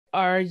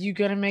Are you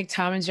gonna make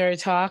Tom and Jerry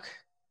talk?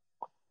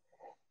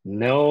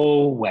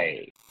 No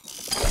way.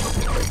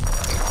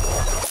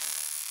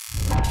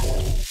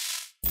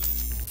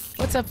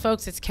 What's up,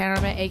 folks? It's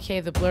Karama,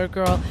 aka the Blerd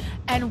Girl,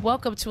 and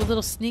welcome to a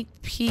little sneak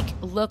peek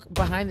look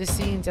behind the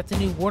scenes at the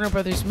new Warner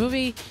Brothers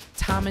movie,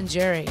 Tom and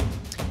Jerry.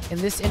 In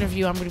this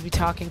interview, I'm going to be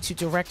talking to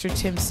director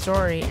Tim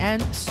Story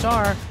and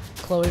star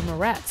Chole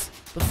Moretz.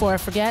 Before I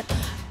forget,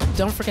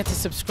 don't forget to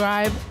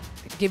subscribe,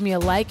 give me a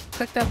like,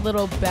 click that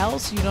little bell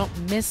so you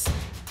don't miss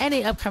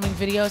any upcoming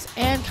videos,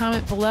 and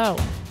comment below.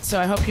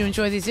 So I hope you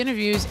enjoy these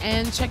interviews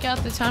and check out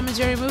the Tom and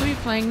Jerry movie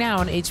playing now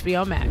on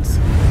HBO Max.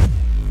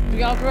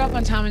 We all grew up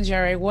on Tom and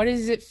Jerry. What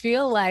does it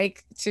feel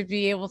like to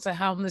be able to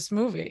helm this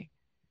movie?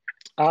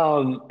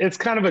 It's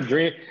kind of a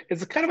dream.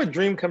 It's kind of a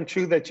dream come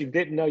true that you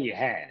didn't know you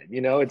had. You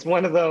know, it's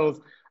one of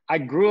those. I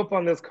grew up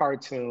on this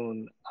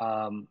cartoon.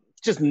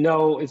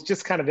 It's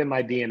just kind of in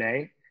my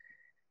DNA.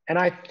 And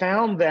I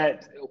found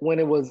that when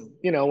it was,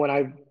 when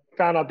I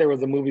found out there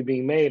was a movie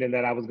being made and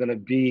that I was going to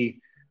be,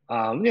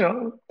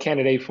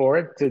 candidate for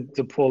it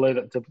to pull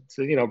it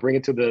to bring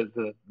it to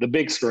the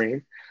big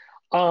screen.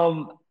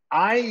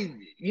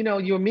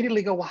 You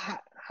immediately go, well,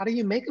 how do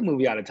you make a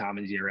movie out of Tom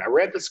and Jerry? I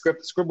read the script.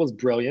 The script was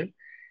brilliant.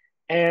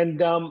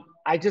 And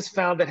I just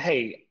found that,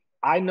 hey,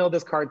 I know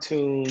this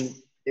cartoon,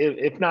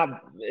 if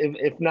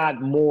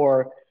not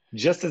more,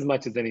 just as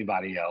much as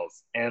anybody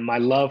else. And my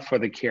love for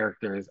the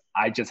characters,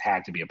 I just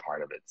had to be a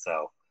part of it.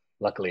 So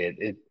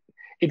luckily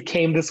it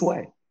came this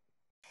way.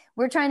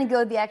 We're trying to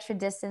go the extra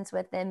distance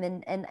with them.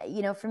 And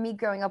for me,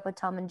 growing up with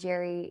Tom and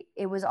Jerry,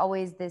 it was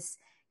always this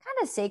kind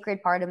of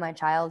sacred part of my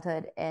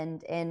childhood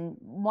and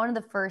one of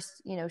the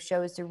first,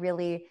 shows to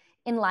really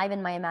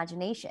enliven my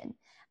imagination.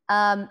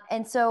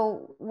 And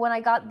so when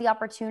I got the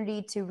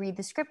opportunity to read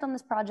the script on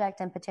this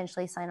project and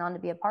potentially sign on to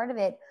be a part of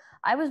it,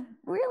 I was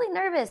really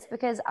nervous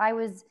because I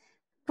was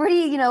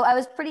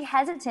pretty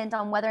hesitant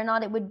on whether or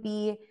not it would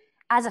be,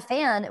 as a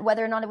fan,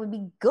 whether or not it would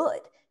be good,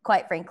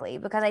 quite frankly,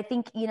 because I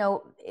think,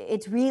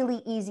 it's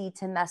really easy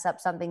to mess up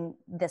something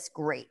this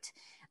great.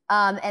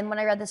 And when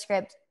I read the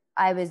script,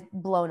 I was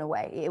blown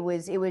away. It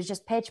was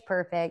just pitch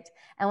perfect.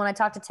 And when I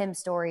talked to Tim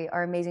Story,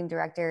 our amazing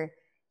director,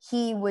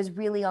 he was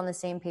really on the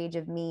same page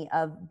of me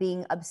of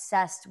being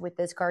obsessed with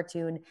this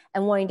cartoon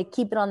and wanting to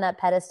keep it on that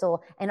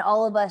pedestal and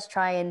all of us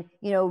try and,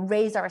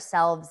 raise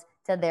ourselves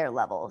to their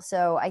level.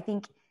 So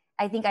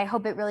I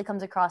hope it really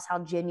comes across how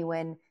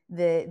genuine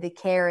the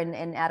care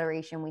and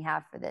adoration we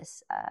have for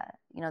this,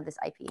 this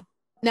IP.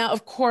 Now,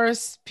 of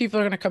course, people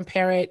are going to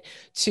compare it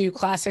to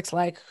classics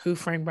like Who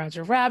Framed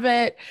Roger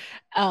Rabbit,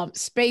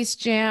 Space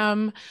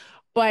Jam.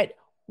 But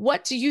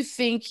what do you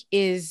think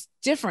is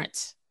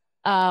different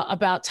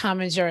about Tom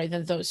and Jerry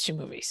than those two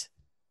movies?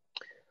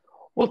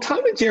 Well,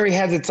 Tom and Jerry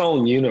has its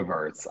own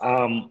universe.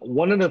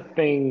 One of the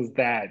things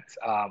that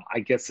I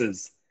guess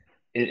is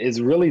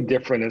really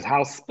different is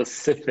how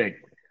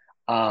specific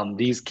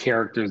these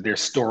characters, their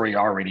story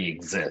already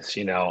exists.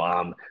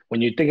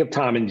 When you think of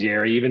Tom and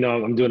Jerry, even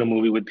though I'm doing a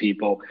movie with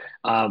people,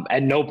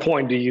 at no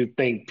point do you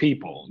think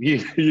people.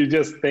 You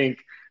just think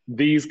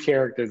these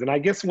characters. And I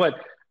guess what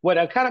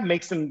kind of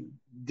makes them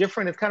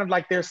different is kind of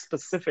like their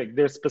specific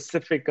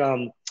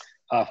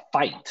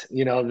fight.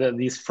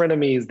 These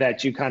frenemies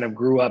that you kind of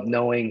grew up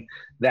knowing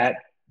that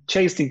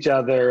chased each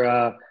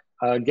other,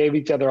 gave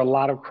each other a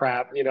lot of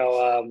crap.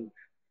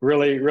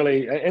 Really,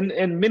 really,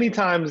 and many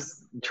times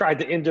tried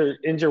to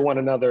injure one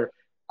another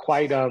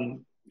quite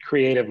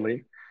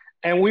creatively.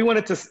 And we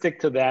wanted to stick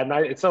to that.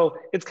 And so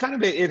it's kind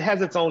of, it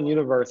has its own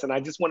universe. And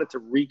I just wanted to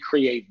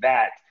recreate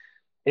that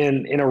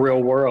in a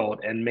real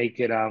world and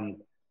make it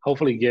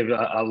hopefully give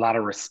a lot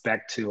of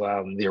respect to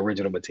the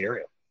original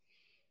material.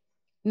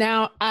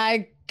 Now,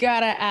 I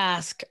gotta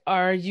ask,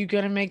 are you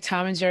gonna make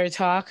Tom and Jerry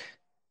talk?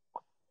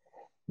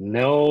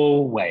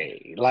 No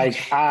way.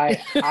 Like I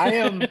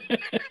am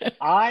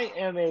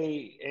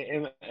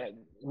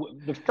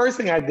the first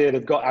thing I did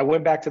is I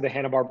went back to the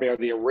Hanna-Barbera,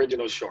 the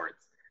original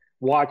shorts,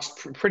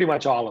 watched pretty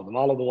much all of them,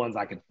 all of the ones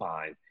I could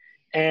find.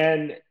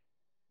 And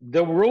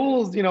the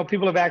rules,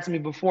 people have asked me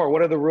before,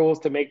 what are the rules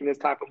to making this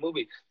type of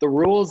movie? The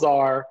rules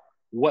are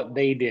what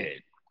they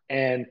did.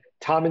 And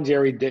Tom and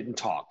Jerry didn't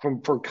talk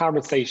for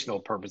conversational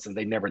purposes.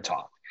 They never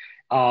talked.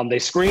 They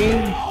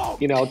screamed,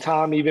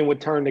 Tom even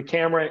would turn the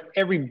camera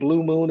every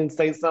blue moon and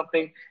say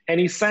something, and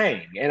he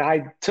sang. And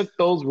I took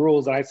those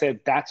rules and I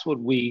said, that's what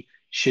we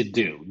should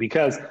do.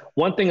 Because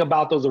one thing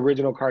about those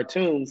original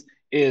cartoons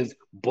is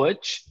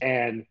Butch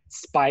and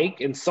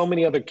Spike and so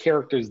many other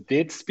characters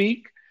did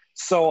speak.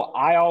 So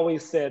I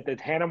always said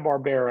that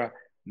Hanna-Barbera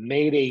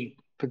made a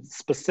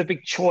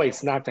specific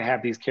choice not to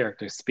have these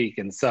characters speak.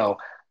 And so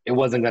it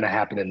wasn't going to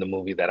happen in the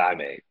movie that I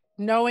made.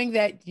 Knowing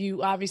that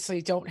you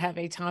obviously don't have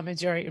a Tom and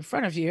Jerry in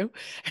front of you,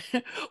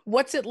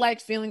 what's it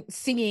like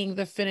seeing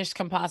the finished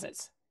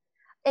composites?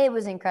 It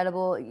was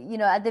incredible.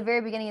 At the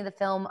very beginning of the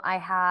film, I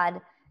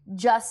had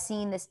just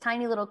seen this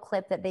tiny little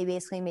clip that they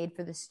basically made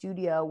for the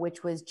studio,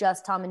 which was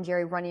just Tom and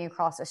Jerry running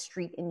across a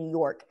street in New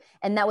York.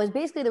 And that was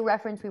basically the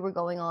reference we were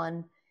going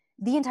on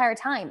the entire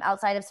time,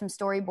 outside of some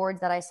storyboards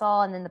that I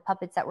saw and then the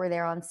puppets that were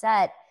there on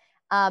set.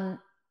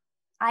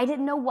 I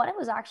didn't know what it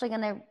was actually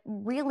going to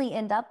really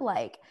end up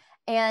like.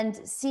 And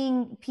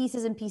seeing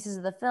pieces and pieces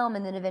of the film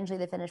and then eventually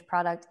the finished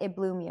product, it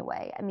blew me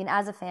away. I mean,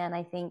 as a fan,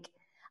 I think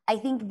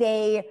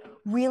they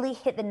really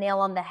hit the nail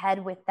on the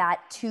head with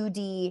that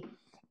 2D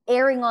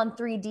airing on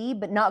 3D,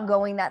 but not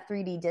going that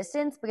 3D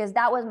distance, because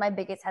that was my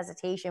biggest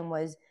hesitation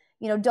was,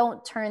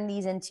 don't turn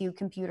these into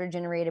computer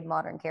generated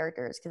modern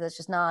characters, because that's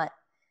just not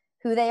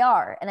who they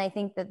are. And I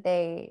think that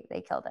they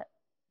killed it.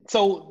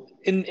 So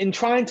in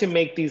trying to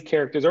make these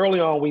characters, early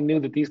on, we knew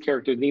that these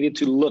characters needed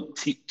to look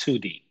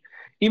 2D.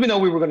 Even though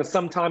we were going to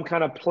sometime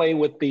kind of play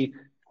with the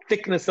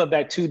thickness of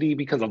that 2D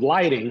because of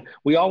lighting,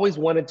 we always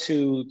wanted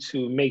to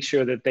make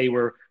sure that they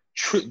were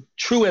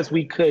true as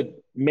we could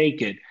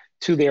make it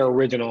to their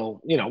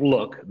original,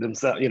 look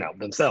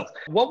themselves.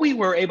 What we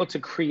were able to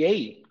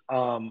create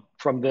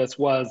from this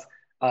was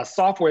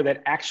software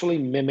that actually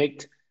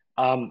mimicked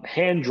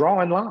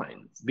hand-drawn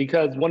lines,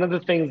 because one of the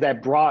things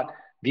that brought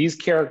these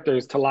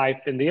characters to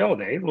life in the old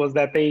days was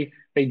that they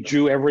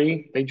drew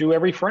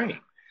every frame.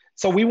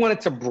 So we wanted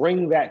to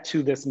bring that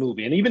to this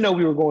movie. And even though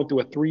we were going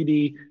through a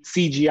 3D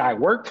CGI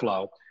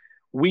workflow,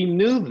 we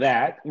knew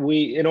that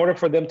in order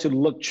for them to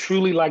look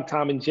truly like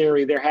Tom and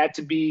Jerry, there had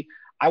to be,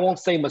 I won't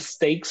say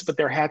mistakes, but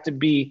there had to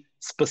be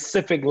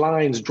specific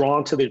lines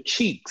drawn to their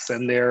cheeks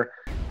and their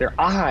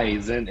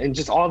eyes and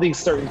just all these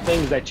certain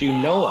things that you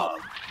know of.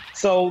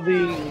 So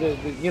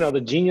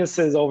the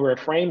geniuses over at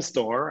Frame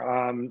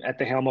Store at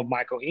the helm of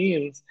Michael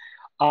Eames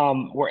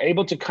were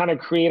able to kind of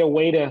create a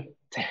way to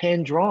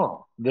hand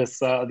draw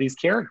these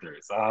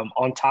characters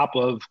on top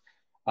of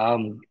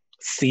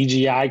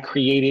CGI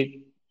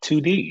created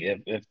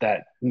 2D, if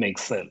that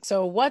makes sense.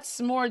 So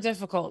what's more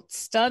difficult,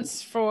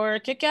 stunts for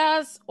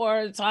Kick-Ass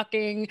or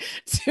talking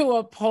to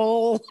a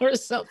pole or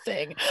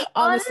something?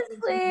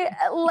 Honestly,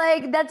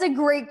 that's a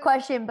great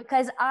question,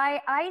 because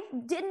I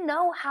didn't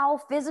know how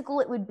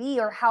physical it would be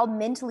or how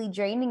mentally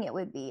draining it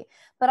would be.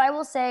 But I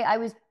will say I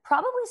was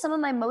probably some of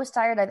my most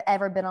tired I've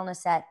ever been on a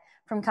set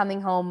from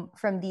coming home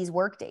from these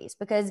work days,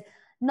 because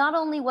not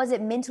only was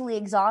it mentally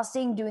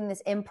exhausting doing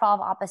this improv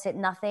opposite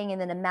nothing and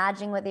then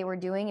imagining what they were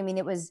doing. I mean,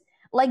 it was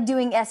like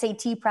doing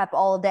SAT prep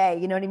all day.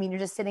 You know what I mean? You're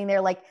just sitting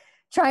there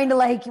trying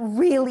to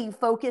really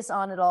focus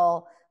on it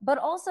all. But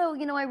also,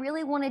 I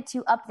really wanted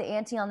to up the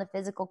ante on the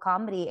physical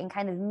comedy and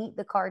kind of meet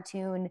the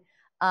cartoon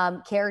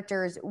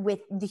characters with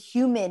the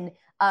human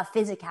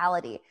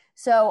physicality.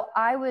 So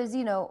I was,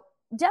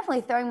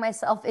 definitely throwing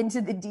myself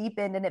into the deep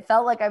end, and it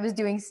felt like I was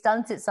doing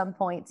stunts at some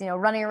points,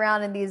 running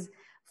around in these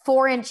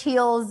 4-inch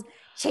heels,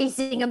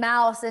 chasing a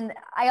mouse. And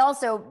I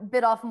also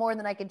bit off more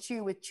than I could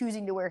chew with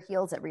choosing to wear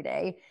heels every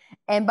day.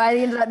 And by the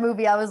end of that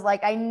movie, I was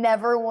like, I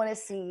never want to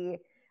see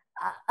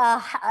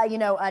a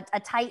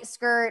tight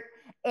skirt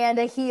and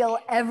a heel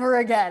ever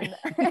again.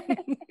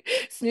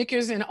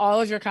 Sneakers in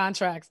all of your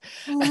contracts.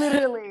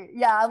 Literally.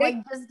 Yeah. I'm like,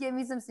 just give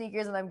me some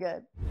sneakers and I'm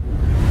good.